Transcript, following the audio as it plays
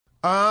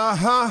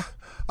Uh-huh.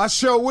 I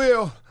sure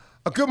will.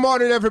 Good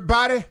morning,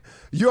 everybody.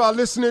 You are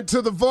listening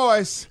to The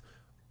Voice.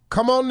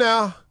 Come on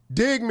now.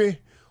 Dig me.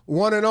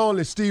 One and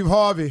only Steve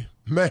Harvey.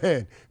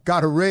 Man,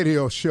 got a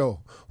radio show.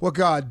 What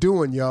God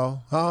doing,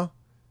 y'all? Huh?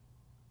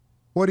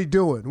 What he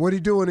doing? What he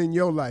doing in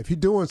your life? He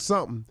doing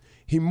something.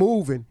 He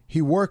moving.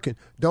 He working.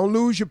 Don't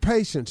lose your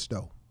patience,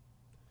 though.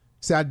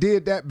 See, I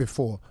did that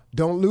before.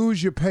 Don't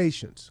lose your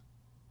patience.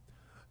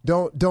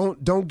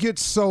 Don't get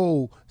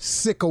so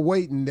sick of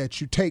waiting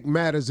that you take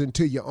matters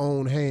into your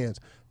own hands.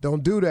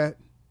 Don't do that.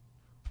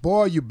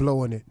 Boy, you're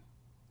blowing it.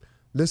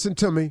 Listen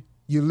to me.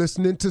 You're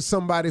listening to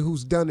somebody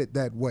who's done it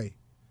that way.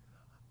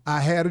 I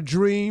had a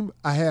dream.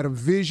 I had a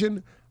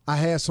vision. I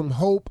had some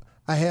hope.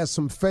 I had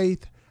some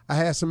faith. I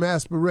had some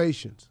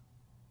aspirations.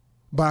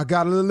 But I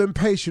got a little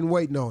impatient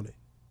waiting on it.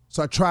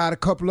 So I tried a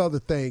couple other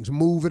things,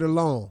 move it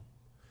along.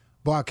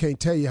 Boy, I can't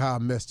tell you how I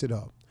messed it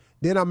up.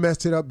 Then I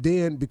messed it up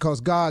then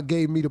because God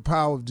gave me the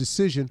power of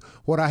decision.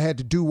 What I had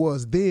to do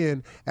was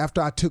then,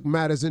 after I took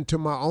matters into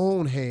my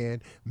own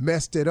hand,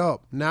 messed it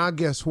up. Now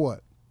guess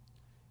what?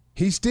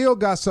 He still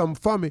got something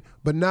for me,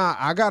 but now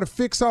I got to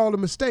fix all the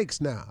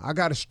mistakes now. I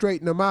got to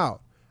straighten them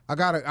out. I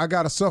got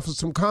to suffer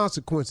some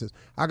consequences.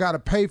 I got to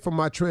pay for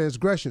my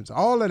transgressions.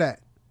 All of that.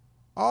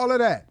 All of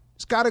that.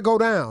 It's got to go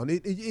down.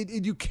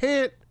 You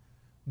can't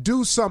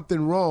do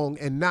something wrong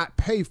and not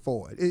pay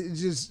for it.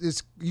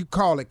 It's you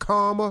call it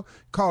karma,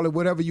 call it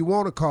whatever you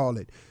want to call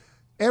it.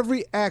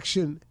 Every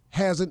action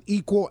has an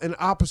equal and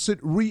opposite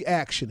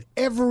reaction.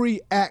 Every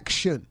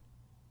action.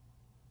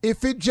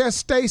 If it just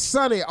stays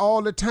sunny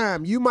all the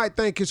time, you might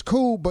think it's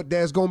cool, but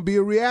there's going to be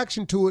a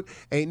reaction to it.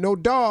 Ain't no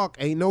dark,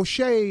 ain't no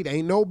shade,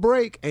 ain't no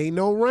break, ain't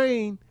no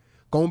rain.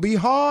 Going to be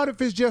hard if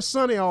it's just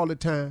sunny all the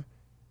time.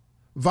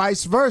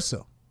 Vice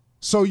versa.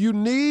 So you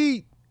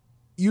need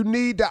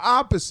the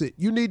opposite.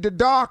 You need the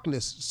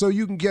darkness so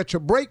you can get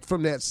your break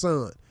from that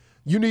sun.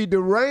 You need the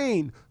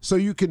rain so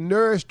you can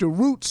nourish the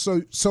roots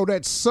so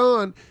that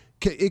sun,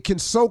 it can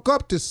soak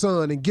up the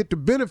sun and get the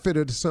benefit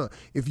of the sun.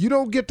 If you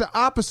don't get the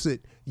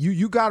opposite,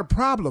 you got a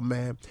problem,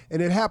 man.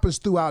 And it happens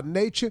throughout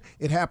nature.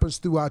 It happens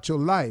throughout your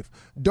life.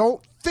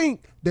 Don't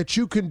think that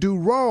you can do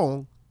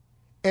wrong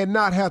and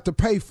not have to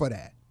pay for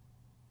that.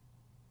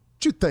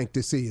 What you think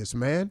this is,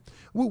 man?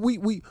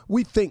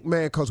 We think,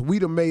 man, because we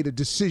done made a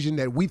decision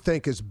that we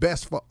think is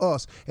best for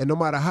us, and no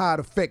matter how it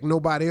affect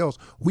nobody else,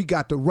 we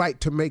got the right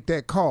to make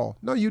that call.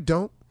 No, you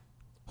don't.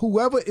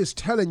 Whoever is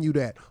telling you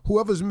that,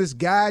 whoever's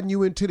misguiding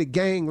you into the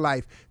gang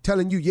life,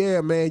 telling you,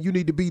 yeah, man, you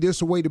need to be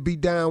this way to be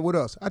down with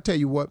us. I tell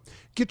you what,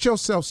 get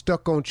yourself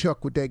stuck on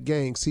Chuck with that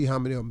gang, see how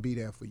many of them be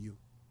there for you.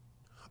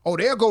 Oh,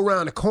 they'll go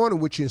around the corner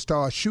with you and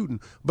start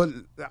shooting. But,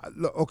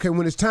 okay,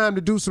 when it's time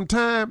to do some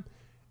time,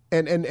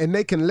 and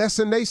they can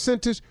lessen their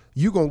sentence,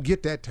 you going to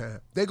get that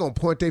time. They going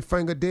to point their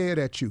finger dead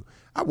at you.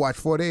 I watch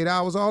 48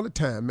 Hours all the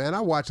time, man.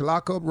 I watch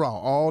Lock Up Raw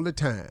all the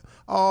time.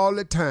 All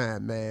the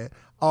time, man.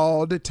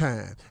 All the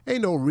time.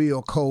 Ain't no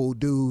real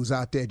cold dudes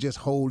out there just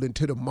holding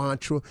to the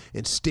mantra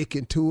and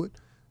sticking to it.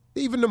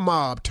 Even the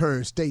mob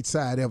turns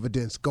stateside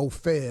evidence, go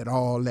fed,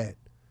 all that.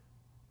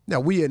 Now,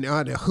 we in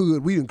the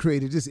hood, we done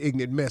created this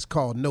ignorant mess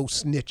called no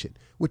snitching.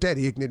 With that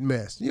ignorant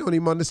mess, you don't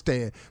even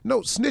understand.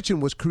 No, snitching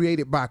was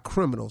created by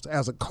criminals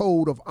as a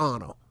code of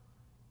honor.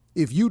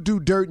 If you do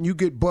dirt and you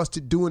get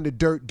busted doing the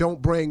dirt,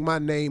 don't bring my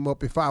name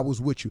up if I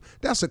was with you.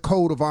 That's a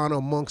code of honor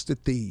amongst the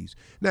thieves.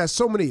 Now,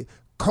 so many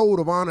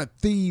code of honor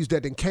thieves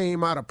that done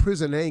came out of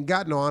prison, they ain't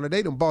got no honor.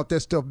 They done bought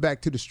that stuff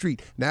back to the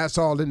street. Now it's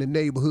all in the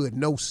neighborhood.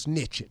 No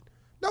snitching.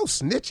 No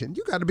snitching.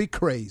 You got to be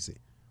crazy.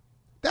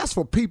 That's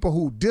for people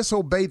who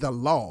disobey the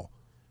law.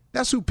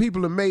 That's who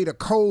people have made a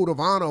code of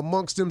honor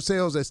amongst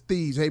themselves as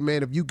thieves. Hey,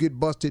 man, if you get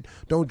busted,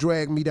 don't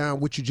drag me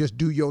down with you. Just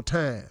do your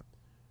time.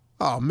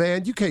 Oh,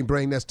 man, you can't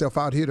bring that stuff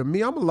out here to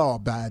me. I'm a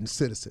law-abiding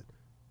citizen.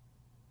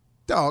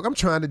 Dog, I'm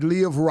trying to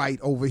live right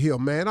over here,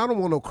 man. I don't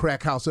want no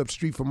crack house up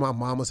street from my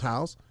mama's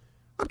house.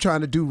 I'm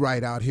trying to do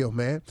right out here,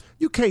 man.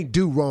 You can't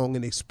do wrong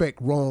and expect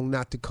wrong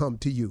not to come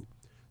to you.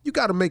 You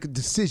got to make a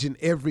decision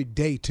every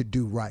day to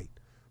do right.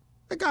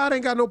 God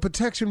ain't got no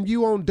protection.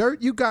 You on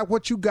dirt. You got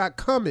what you got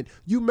coming.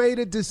 You made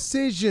a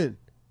decision.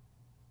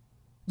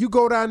 You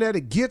go down there to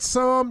get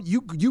some,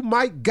 you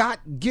might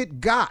get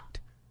got.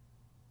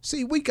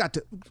 See, we got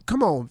to,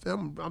 come on,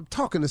 I'm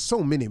talking to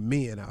so many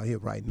men out here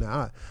right now.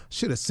 I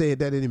should have said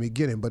that in the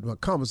beginning, but my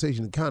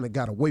conversation kind of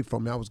got away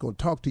from me. I was going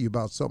to talk to you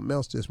about something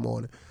else this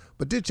morning.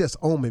 But this just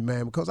on me,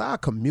 man, because our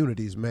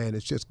communities, man,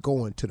 is just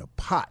going to the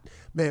pot,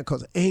 man,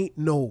 because ain't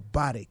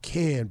nobody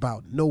caring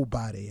about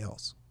nobody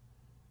else.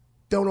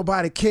 Don't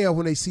nobody care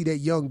when they see that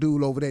young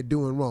dude over there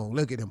doing wrong.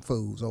 Look at them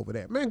fools over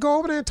there. Man, go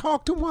over there and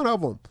talk to one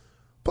of them.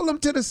 Pull them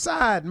to the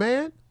side,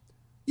 man.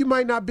 You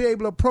might not be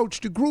able to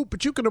approach the group,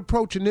 but you can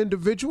approach an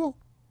individual.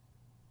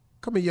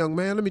 Come here, young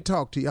man, let me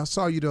talk to you. I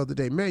saw you the other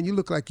day. Man, you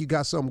look like you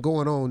got something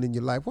going on in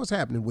your life. What's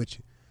happening with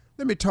you?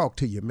 Let me talk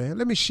to you, man.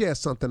 Let me share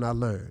something I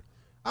learned.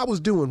 I was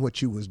doing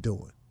what you was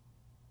doing.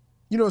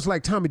 You know, it's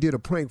like Tommy did a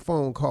prank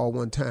phone call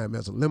one time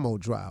as a limo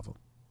driver.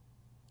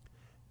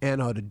 And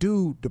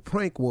the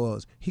prank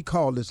was, he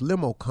called this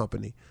limo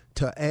company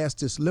to ask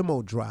this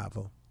limo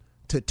driver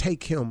to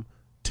take him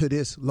to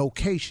this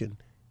location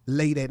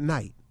late at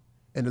night.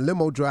 And the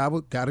limo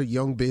driver got a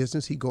young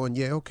business. He going,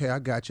 yeah, okay, I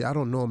got you. I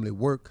don't normally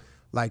work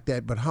like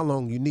that, but how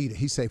long you need it?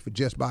 He said, for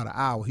just about an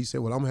hour. He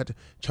said, well, I'm going to have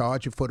to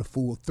charge you for the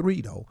full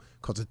 3, though,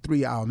 because it's a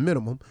 3-hour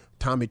minimum.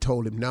 Tommy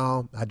told him,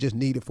 no, I just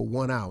need it for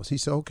 1 hour. He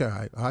said, okay, all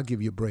right, I'll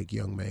give you a break,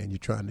 young man. You're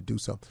trying to do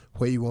something.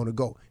 Where you want to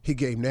go? He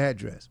gave him the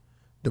address.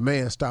 The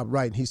man stopped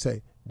writing. He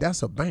said,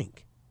 that's a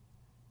bank.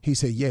 He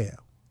said, yeah.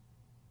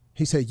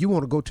 He said, you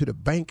want to go to the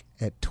bank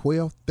at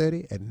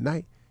 12:30 at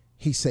night?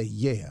 He said,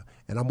 yeah,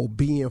 and I'm going to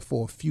be in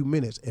for a few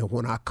minutes, and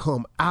when I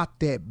come out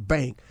that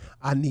bank,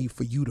 I need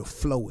for you to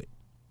flow it.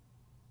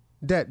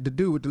 The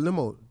dude with the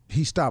limo,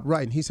 he stopped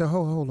writing. He said,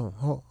 hold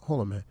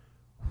on, man.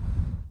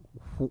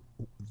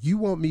 You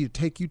want me to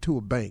take you to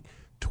a bank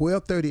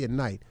 12:30 at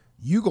night,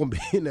 you going to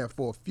be in there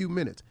for a few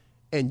minutes,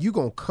 and you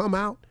going to come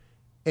out,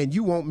 and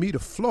you want me to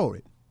floor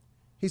it?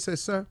 He said,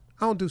 sir,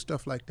 I don't do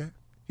stuff like that.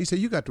 He said,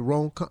 you got the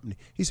wrong company.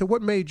 He said,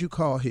 what made you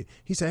call here?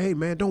 He said, hey,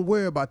 man, don't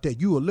worry about that.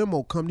 You a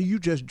limo company. You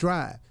just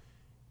drive.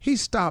 He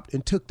stopped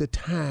and took the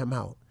time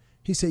out.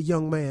 He said,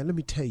 young man, let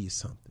me tell you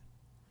something.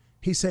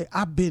 He said,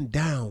 I've been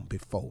down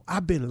before.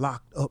 I've been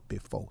locked up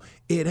before.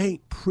 It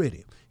ain't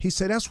pretty. He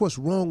said, that's what's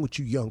wrong with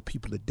you young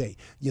people today.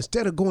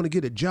 Instead of going to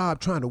get a job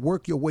trying to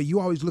work your way,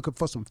 you always looking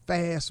for some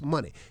fast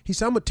money. He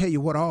said, I'm going to tell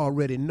you what I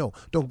already know.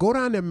 Don't go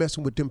down there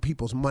messing with them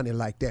people's money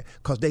like that,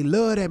 because they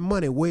love that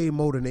money way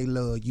more than they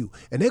love you.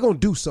 And they're going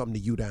to do something to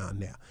you down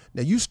there.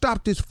 Now, you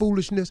stop this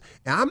foolishness,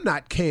 and I'm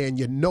not carrying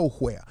you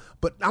nowhere,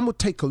 but I'm going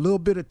to take a little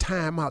bit of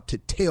time out to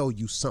tell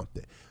you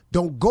something.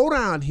 Don't go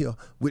down here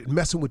with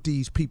messing with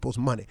these people's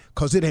money,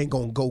 because it ain't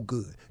going to go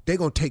good. They're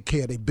going to take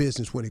care of their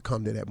business when it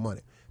comes to that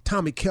money.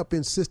 Tommy kept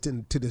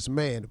insisting to this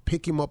man to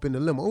pick him up in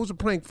the limo. It was a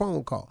prank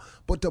phone call.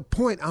 But the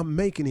point I'm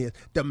making is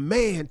the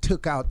man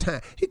took out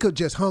time. He could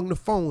just hung the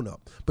phone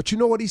up. But you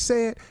know what he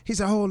said? He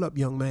said, hold up,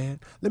 young man.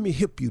 Let me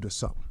hip you to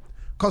something.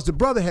 Because the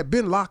brother had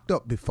been locked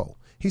up before.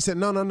 He said,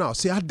 no.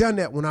 See, I done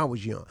that when I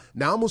was young.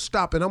 Now I'm going to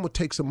stop and I'm going to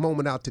take some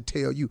moment out to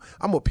tell you,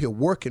 I'm up here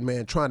working,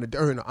 man, trying to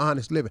earn an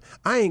honest living.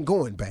 I ain't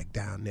going back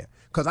down there,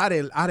 because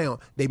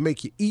they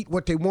make you eat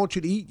what they want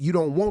you to eat. You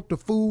don't want the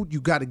food.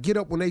 You got to get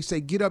up when they say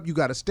get up. You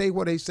got to stay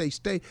where they say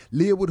stay,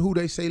 live with who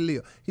they say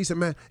live. He said,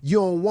 man, you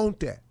don't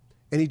want that.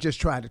 And he just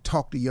tried to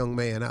talk the young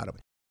man out of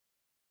it.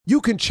 You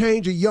can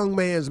change a young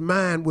man's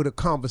mind with a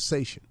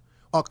conversation.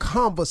 A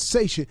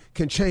conversation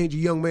can change a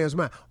young man's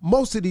mind.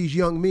 Most of these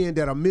young men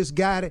that are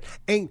misguided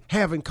ain't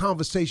having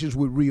conversations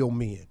with real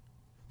men.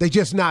 They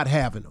just not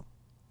having them.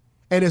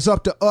 And it's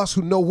up to us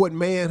who know what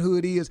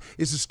manhood is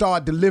to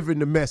start delivering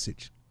the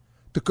message.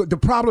 The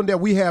problem that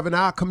we have in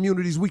our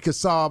communities, we can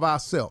solve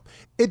ourselves.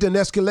 It done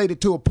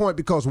escalated to a point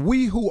because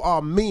we who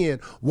are men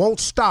won't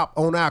stop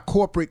on our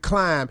corporate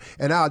climb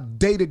and our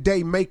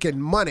day-to-day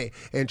making money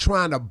and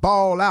trying to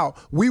ball out.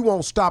 We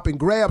won't stop and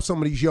grab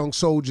some of these young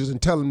soldiers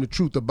and tell them the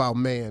truth about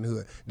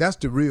manhood. That's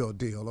the real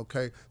deal,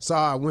 okay?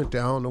 Sorry I went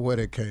there. I don't know where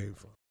that came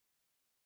from.